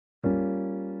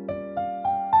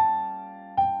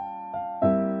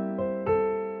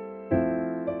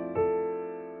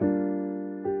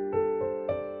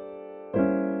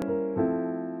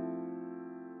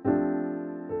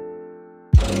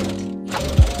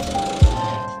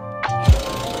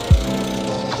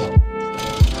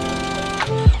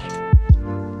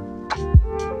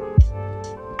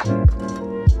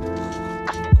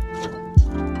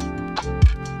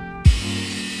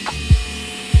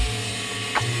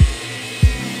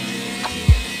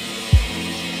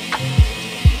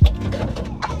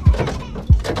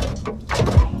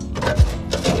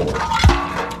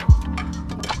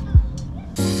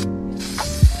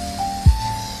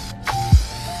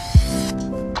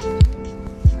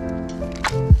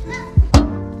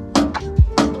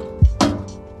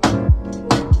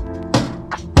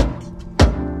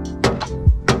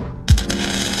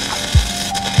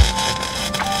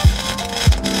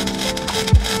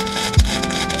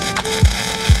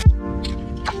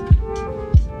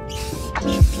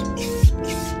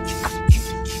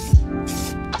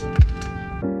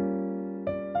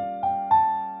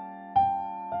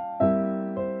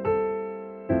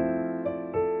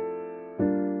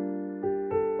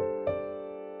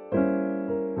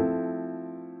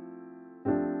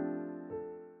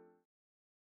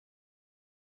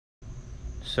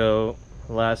So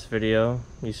last video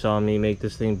you saw me make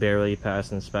this thing barely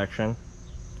pass inspection.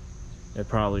 It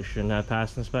probably shouldn't have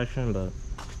passed inspection, but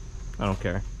I don't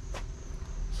care.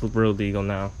 It's real legal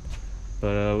now.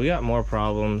 But we got more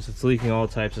problems. It's leaking all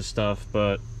types of stuff,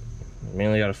 but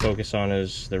mainly got to focus on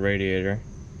is the radiator.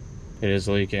 It is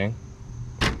leaking.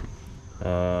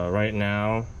 Right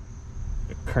now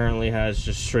it currently has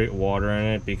just straight water in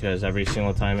it because every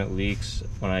single time it leaks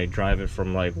when I drive it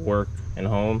from like work and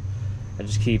home, I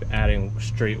just keep adding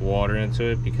straight water into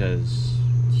it because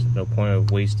there's no point of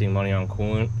wasting money on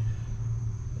coolant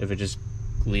if it just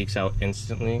leaks out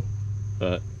instantly.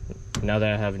 But now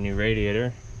that I have a new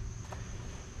radiator,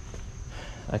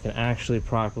 I can actually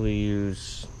properly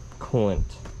use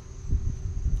coolant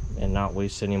and not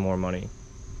waste any more money.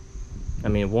 I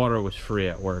mean, water was free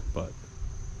at work, but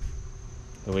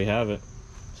there we have it.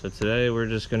 So today we're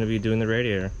just going to be doing the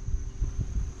radiator.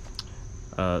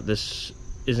 This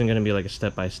isn't going to be like a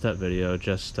step-by-step video,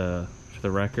 just for the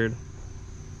record.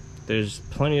 There's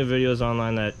plenty of videos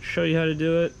online that show you how to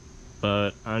do it,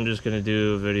 but I'm just going to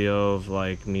do a video of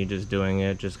like me just doing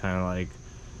it, just kind of like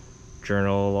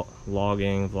journal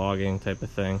logging, vlogging type of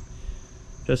thing,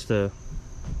 just to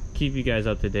keep you guys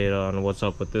up to date on what's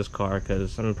up with this car,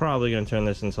 because I'm probably going to turn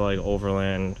this into like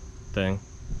overland thing.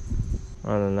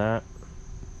 Other than that,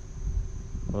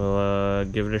 we'll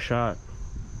give it a shot.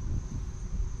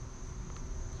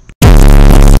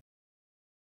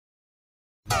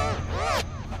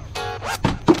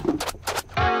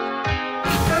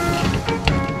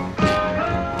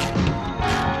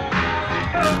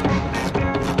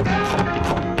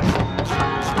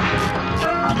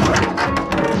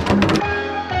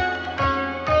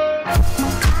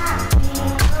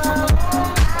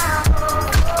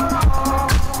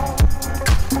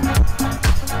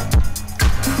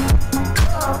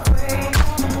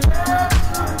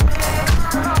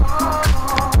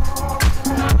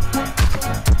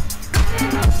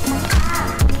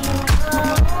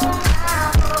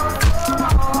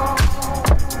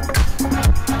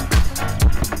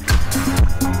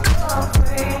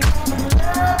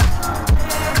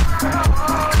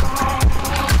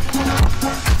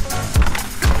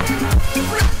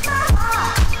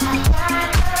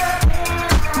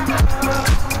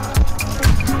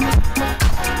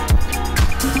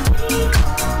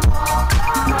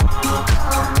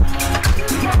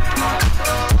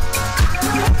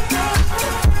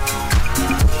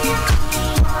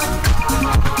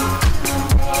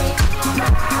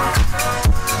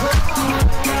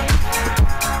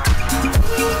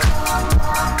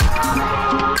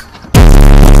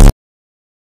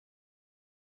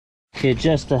 Okay,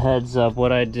 just a heads up,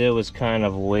 what I did was kind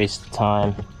of a waste of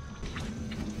time.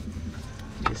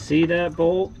 You see that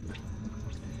bolt?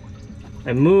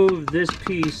 I moved this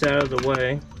piece out of the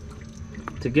way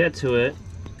to get to it,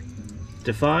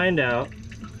 to find out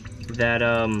that,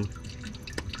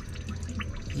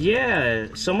 yeah,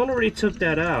 someone already took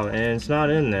that out and it's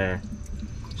not in there.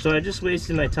 So I just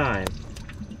wasted my time.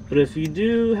 But if you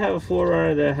do have a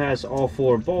 4runner that has all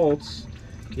 4 bolts,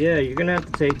 yeah, you're gonna have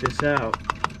to take this out.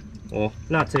 Well,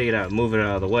 not take it out, move it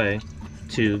out of the way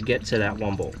to get to that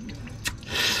 1 bolt.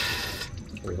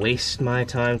 Waste my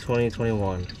time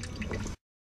 2021.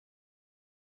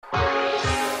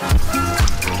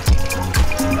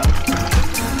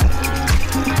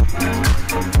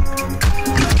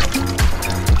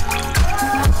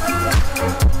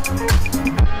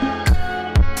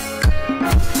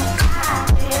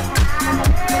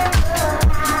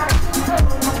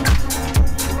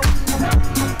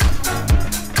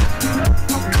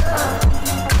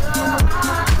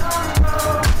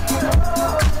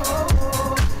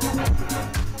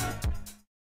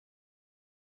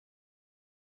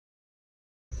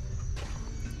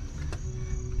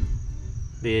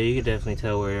 But yeah, you could definitely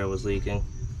tell where I was leaking.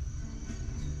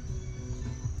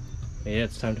 But yeah,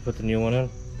 it's time to put the new one in.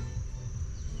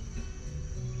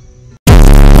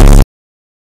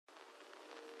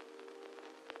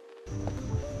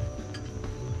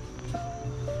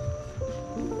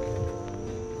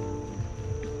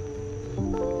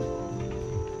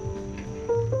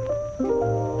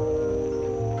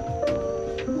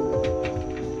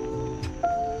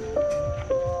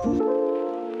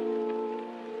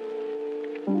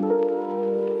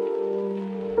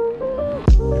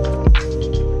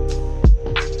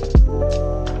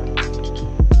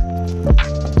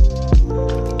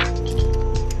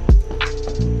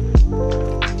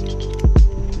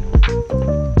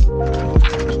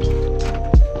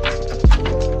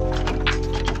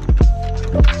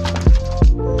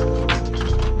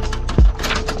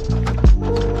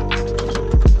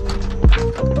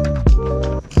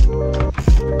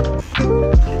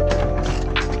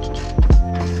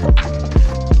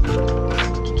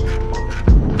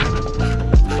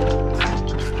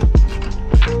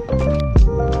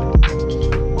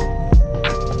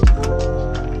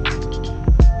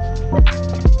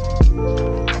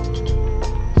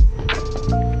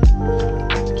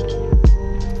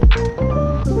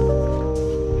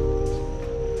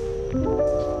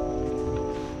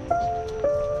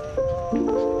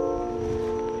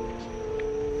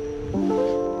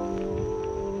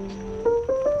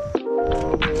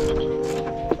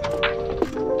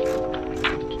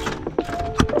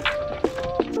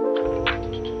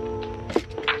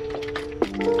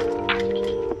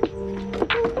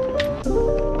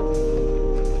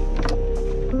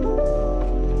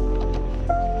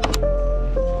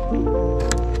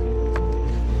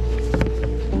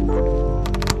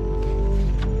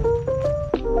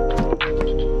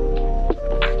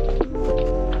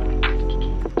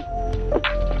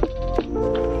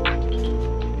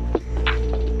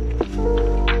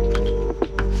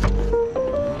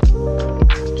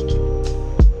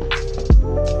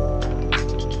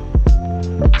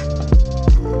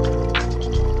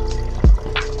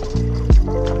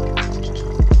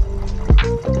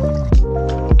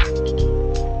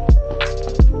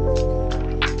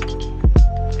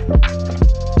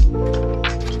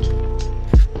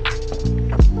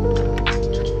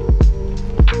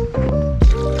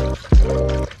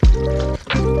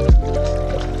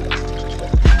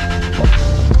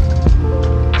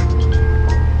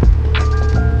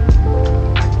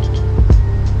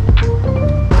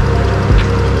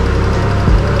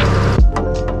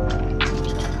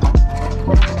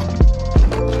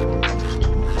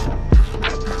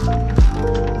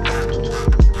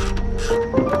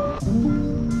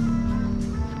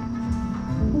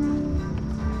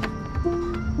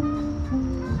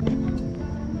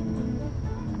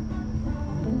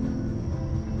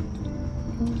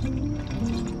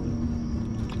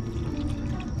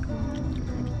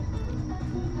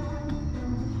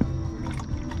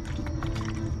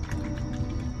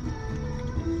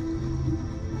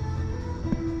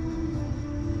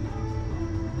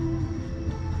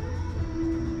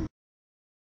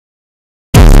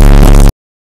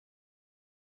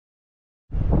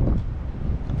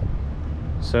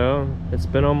 So it's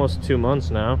been almost 2 months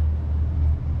now.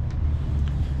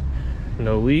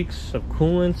 No leaks of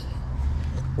coolant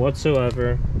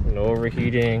whatsoever, no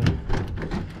overheating.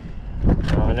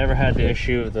 I never had the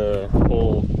issue of the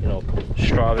whole,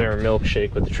 strawberry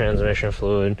milkshake with the transmission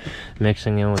fluid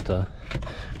mixing in with the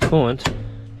coolant.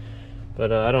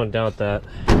 But I don't doubt that.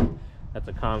 That's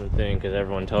a common thing because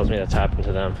everyone tells me that's happened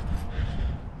to them.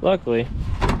 Luckily,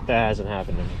 that hasn't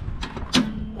happened to me.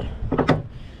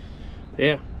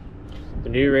 Yeah, the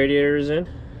new radiator is in,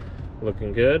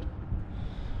 looking good.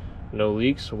 No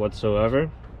leaks whatsoever.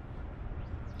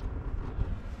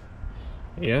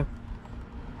 Yeah.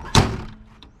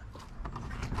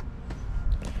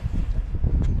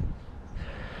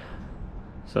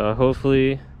 So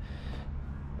hopefully,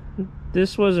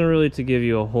 this wasn't really to give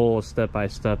you a whole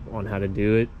step-by-step on how to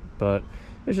do it, but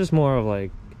it's just more of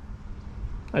like,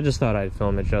 I just thought I'd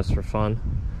film it just for fun.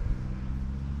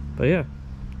 But yeah,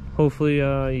 hopefully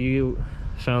you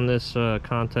found this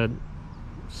content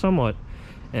somewhat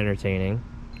entertaining,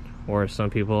 or some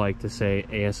people like to say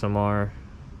ASMR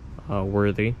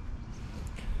worthy.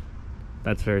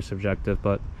 That's very subjective,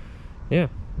 but yeah,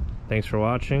 thanks for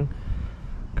watching.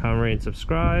 Comment, rate, and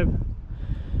subscribe.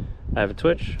 I have a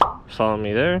Twitch, follow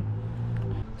me there.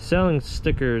 Selling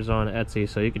stickers on Etsy,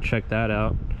 so you can check that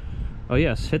out. Oh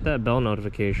yes, hit that bell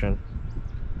notification.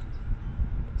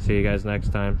 See you guys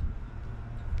next time.